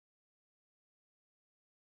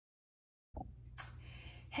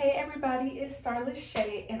Hey everybody, it's Starless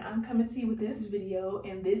Shay and I'm coming to you with this video,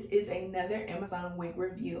 and this is another Amazon wig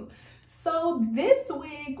review. So this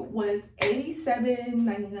wig was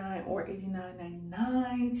 $87.99 or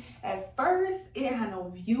 $89.99. At first it had no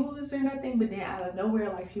views or nothing, but then out of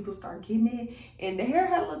nowhere like people start getting it and the hair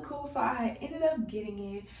had looked cool, so I had ended up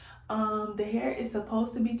getting it. The hair is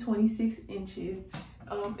supposed to be 26 inches.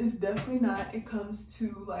 It's definitely not. It comes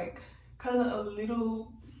to like kind of a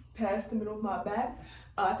little past the middle of my back.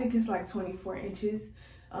 I think it's like 24 inches.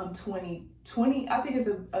 20, I think it's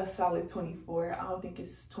a solid 24. I don't think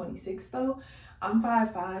it's 26 though. I'm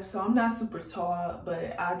 5'5", so I'm not super tall,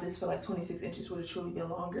 but I just feel like 26 inches would have truly been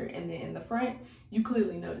longer. And then in the front, you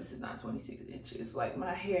clearly notice it's not 26 inches. Like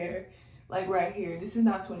my hair, like right here, this is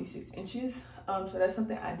not 26 inches. So that's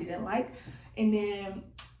something I didn't like. And then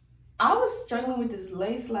I was struggling with this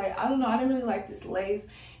lace. Like, I don't know, I didn't really like this lace.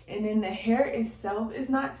 And then the hair itself is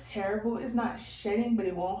not terrible. It's not shedding, but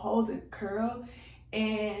it won't hold a curl.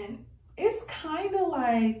 And it's kind of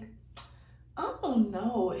like, I don't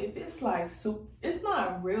know if it's like super, it's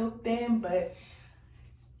not real thin, but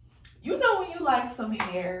you know when you like some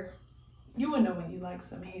hair, you will know when you like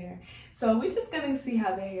some hair. So we're just gonna see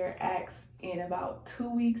how the hair acts in about 2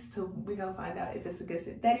 weeks. We're gonna find out if it's a good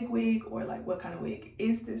synthetic wig or like what kind of wig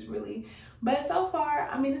is this really. But so far,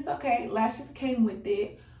 I mean, it's okay. Lashes came with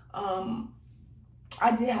it.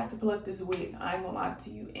 I did have to pluck this wig, I ain't gonna lie to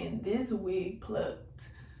you, and this wig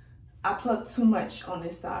I plucked too much on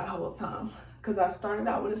this side the whole time, because I started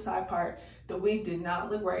out with a side part. The wig did not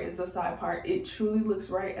look right as the side part. It truly looks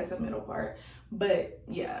right as a middle part. But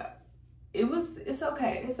yeah, it's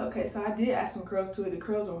okay. So I did add some curls to it. The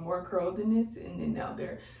curls are more curled than this, and then now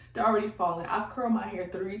they're already falling. I've curled my hair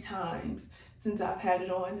 3 times since I've had it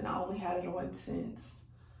on, and I only had it on since,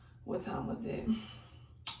 what time was it?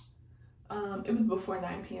 It was before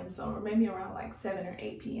 9 p.m. so maybe around like 7 or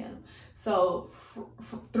 8 p.m. So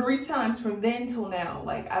 3 times from then till now,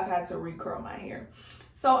 like I've had to recurl my hair.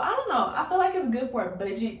 So I don't know, I feel like it's good for a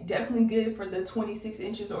budget. Definitely good for the 26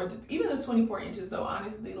 inches or even the 24 inches though,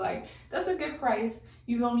 honestly. Like, that's a good price,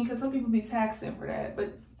 you feel me? Because some people be taxing for that.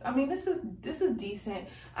 But I mean, this is decent.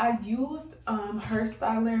 I used her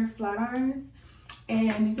styler flat irons,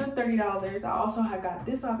 and these are $30. I also had got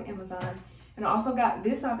this off Amazon. And I also got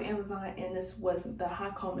this off Amazon, and this was the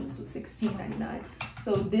hot comb, and this was $16.99.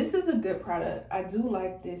 So this is a good product. I do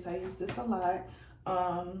like this. I use this a lot.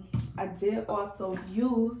 I did also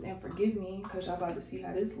use, and forgive me because y'all about to see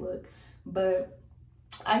how this look, but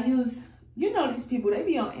I use, you know, these people, they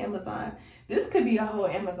be on Amazon. This could be a whole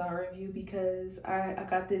Amazon review because I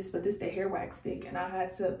got this, but this is the hair wax stick, and I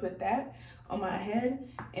had to put that on my head.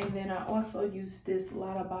 And then I also use this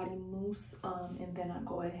Lotta Body mousse, and then I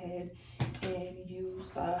go ahead and use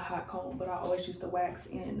the hot comb, but I always use the wax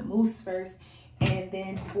and the mousse first. And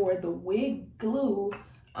then for the wig glue,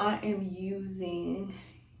 I am using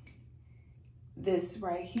this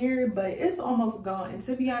right here, but it's almost gone. And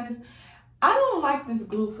to be honest, I don't like this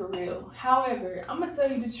glue for real. However, I'm gonna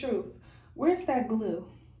tell you the truth. Where's that glue?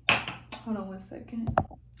 Hold on 1 second.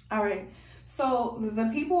 All right, so the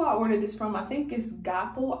people I ordered this from, I think it's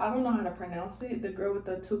Gapple. I don't know how to pronounce it, the girl with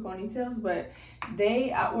the 2 ponytails, but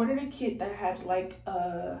I ordered a kit that had like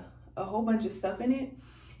a whole bunch of stuff in it,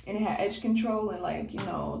 and it had edge control and like, you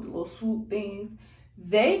know, the little swoop things.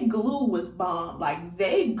 They glue was bomb. Like,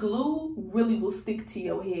 they glue really will stick to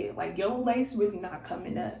your head. Like, your lace really not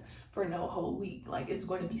coming up for no whole week. Like, it's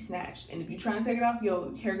going to be snatched, and if you try and take it off,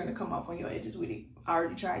 your hair gonna come off on your edges with it. I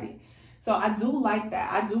already tried it. So I do like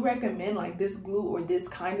that. I do recommend like this glue or this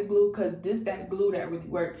kind of glue, because that glue that really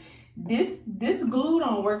worked. This glue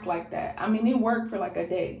don't work like that. I mean, it worked for like a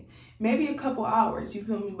day, maybe a couple hours, you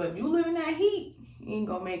feel me? But if you live in that heat, you ain't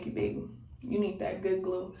gonna make it, baby. You need that good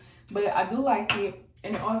glue. But I do like it.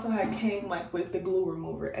 And it also came like with the glue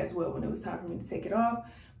remover as well when it was time for me to take it off.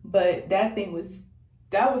 But that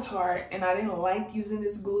was hard, and I didn't like using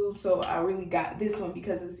this glue, so I really got this one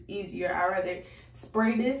because it's easier. I rather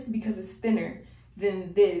spray this because it's thinner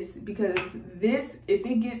than this, because this, if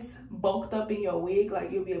it gets bulked up in your wig, like,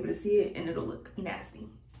 you'll be able to see it and it'll look nasty.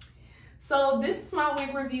 So this is my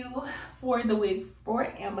wig review for the wig for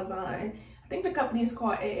Amazon. I think the company is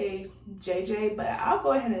called AAJJ, but I'll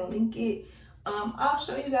go ahead and link it. I'll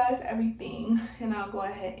show you guys everything, and I'll go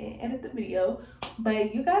ahead and edit the video.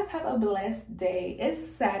 But you guys have a blessed day. It's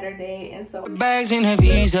Saturday, and so bags in a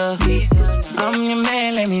visa. I'm your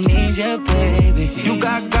man, let me need you, baby. You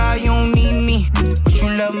got God, you don't need me, but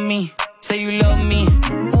you love me. Say you love me.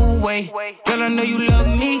 Ooh, wait, girl, I know you love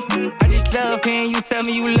me. I just love hearing you tell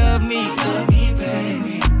me you love me. Love me,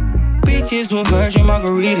 baby. Bitches with virgin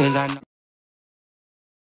margaritas, I know.